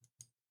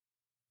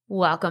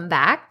Welcome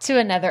back to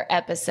another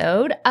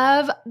episode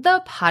of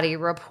the Potty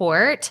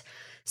Report.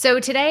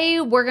 So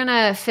today we're going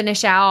to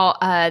finish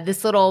out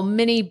this little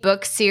mini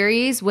book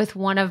series with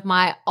one of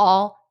my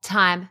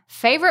all-time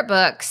favorite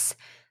books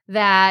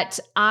that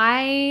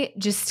I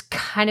just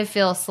kind of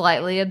feel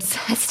slightly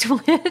obsessed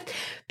with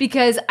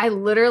because I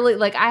literally,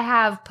 I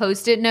have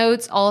Post-it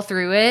notes all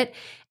through it.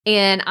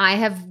 And I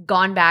have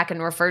gone back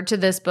and referred to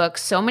this book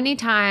so many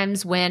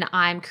times when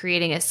I'm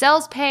creating a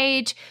sales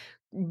page,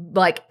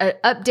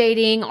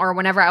 updating, or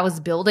whenever I was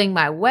building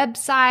my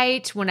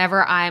website,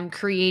 whenever I'm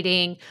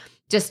creating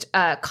just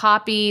a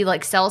copy,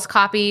 like sales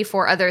copy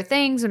for other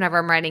things, whenever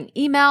I'm writing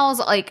emails,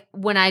 like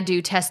when I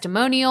do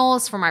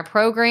testimonials for my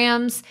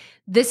programs,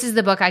 this is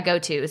the book I go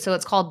to. So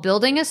it's called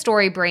Building a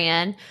Story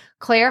Brand,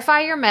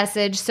 Clarify Your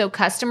Message So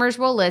Customers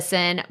Will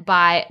Listen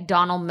by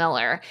Donald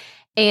Miller.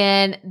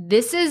 And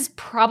this is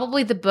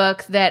probably the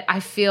book that I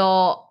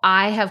feel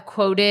I have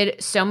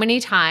quoted so many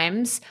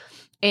times.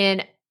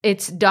 And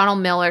it's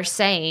Donald Miller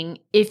saying,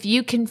 if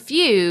you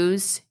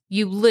confuse,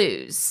 you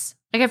lose.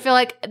 I feel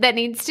like that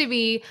needs to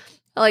be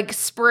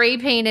spray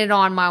painted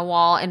on my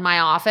wall in my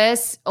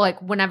office,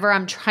 whenever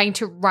I'm trying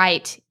to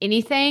write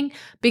anything,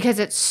 because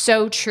it's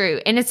so true.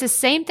 And it's the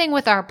same thing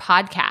with our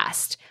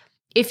podcast.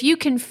 If you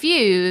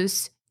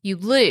confuse, you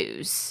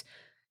lose.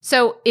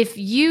 So if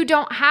you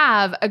don't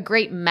have a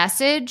great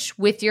message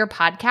with your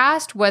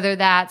podcast, whether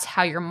that's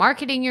how you're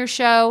marketing your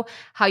show,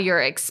 how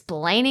you're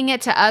explaining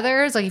it to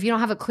others, if you don't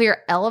have a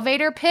clear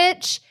elevator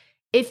pitch,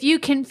 if you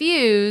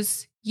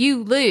confuse,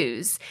 you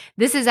lose.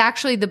 This is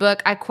actually the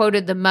book I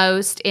quoted the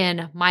most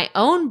in my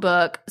own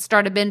book,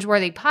 Start a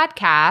Binge-Worthy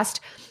Podcast,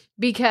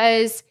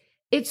 because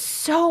it's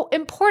so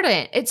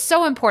important. It's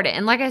so important.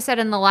 And like I said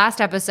in the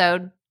last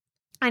episode,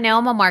 I know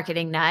I'm a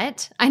marketing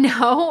nut. I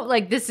know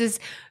this is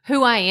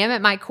who I am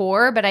at my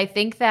core, but I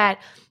think that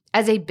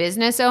as a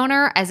business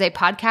owner, as a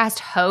podcast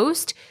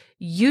host,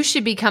 you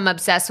should become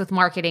obsessed with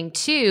marketing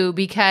too,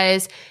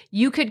 because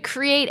you could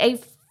create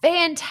a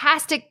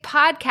fantastic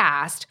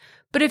podcast,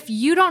 but if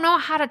you don't know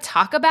how to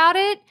talk about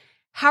it,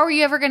 how are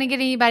you ever going to get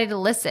anybody to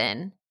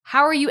listen?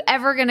 How are you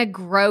ever going to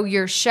grow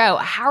your show?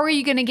 How are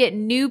you going to get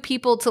new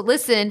people to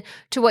listen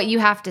to what you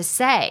have to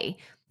say?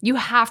 You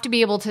have to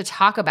be able to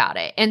talk about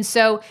it. And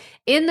so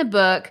in the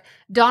book,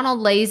 Donald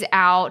lays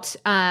out,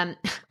 I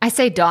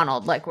say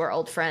Donald like we're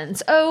old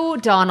friends. Oh,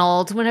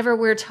 Donald, whenever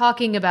we're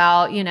talking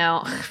about,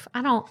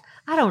 I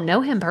don't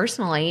know him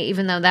personally,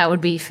 even though that would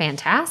be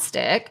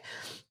fantastic.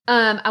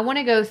 I want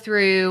to go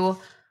through,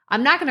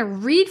 I'm not going to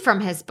read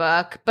from his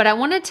book, but I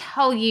want to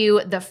tell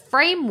you the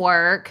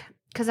framework,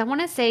 because I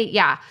want to say,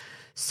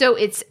 so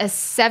it's a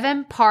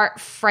 7-part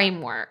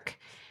framework.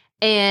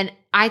 And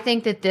I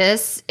think that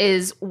this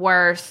is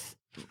worth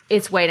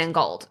its weight in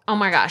gold. Oh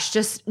my gosh,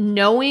 just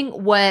knowing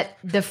what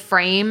the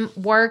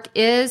framework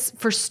is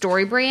for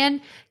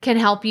StoryBrand can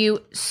help you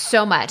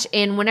so much.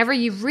 And whenever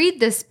you read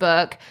this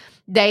book,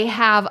 they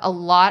have a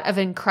lot of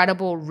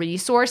incredible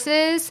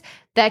resources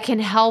that can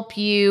help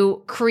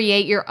you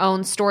create your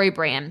own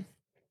StoryBrand.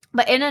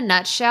 But in a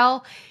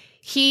nutshell,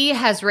 he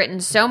has written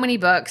so many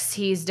books.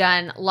 He's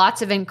done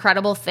lots of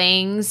incredible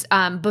things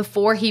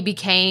before he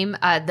became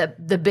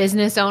the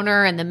business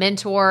owner and the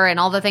mentor and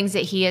all the things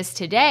that he is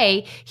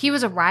today. He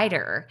was a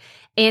writer,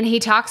 and he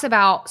talks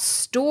about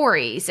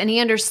stories, and he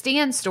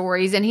understands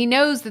stories, and he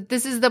knows that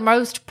this is the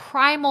most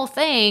primal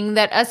thing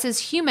that us as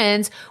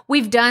humans,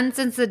 we've done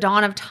since the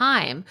dawn of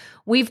time.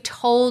 We've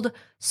told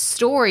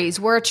stories.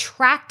 We're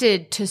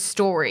attracted to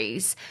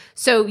stories.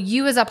 So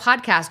you as a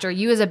podcaster,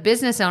 you as a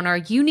business owner,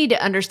 you need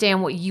to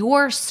understand what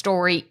your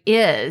story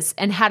is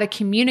and how to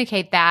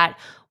communicate that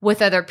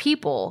with other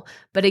people.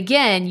 But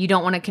again, you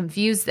don't want to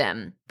confuse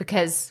them,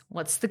 because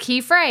what's the key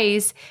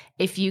phrase?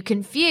 If you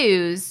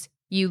confuse,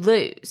 you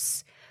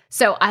lose.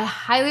 So I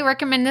highly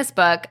recommend this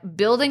book,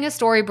 Building a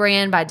Story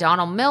Brand by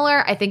Donald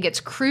Miller. I think it's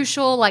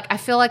crucial. I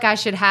feel like I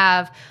should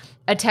have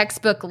a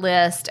textbook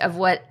list of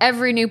what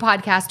every new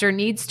podcaster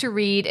needs to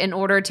read in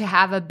order to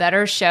have a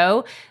better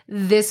show.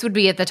 This would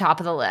be at the top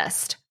of the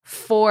list.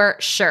 For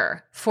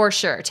sure,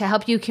 to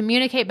help you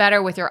communicate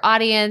better with your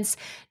audience,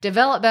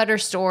 develop better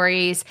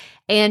stories,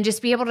 and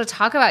just be able to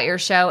talk about your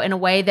show in a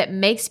way that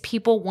makes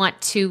people want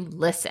to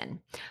listen.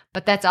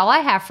 But that's all I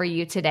have for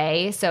you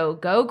today. So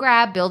go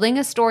grab Building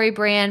a Story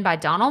Brand by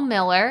Donald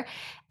Miller.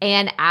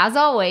 And as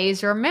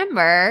always,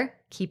 remember,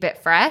 keep it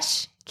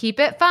fresh, keep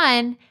it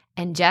fun,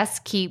 and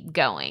just keep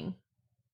going.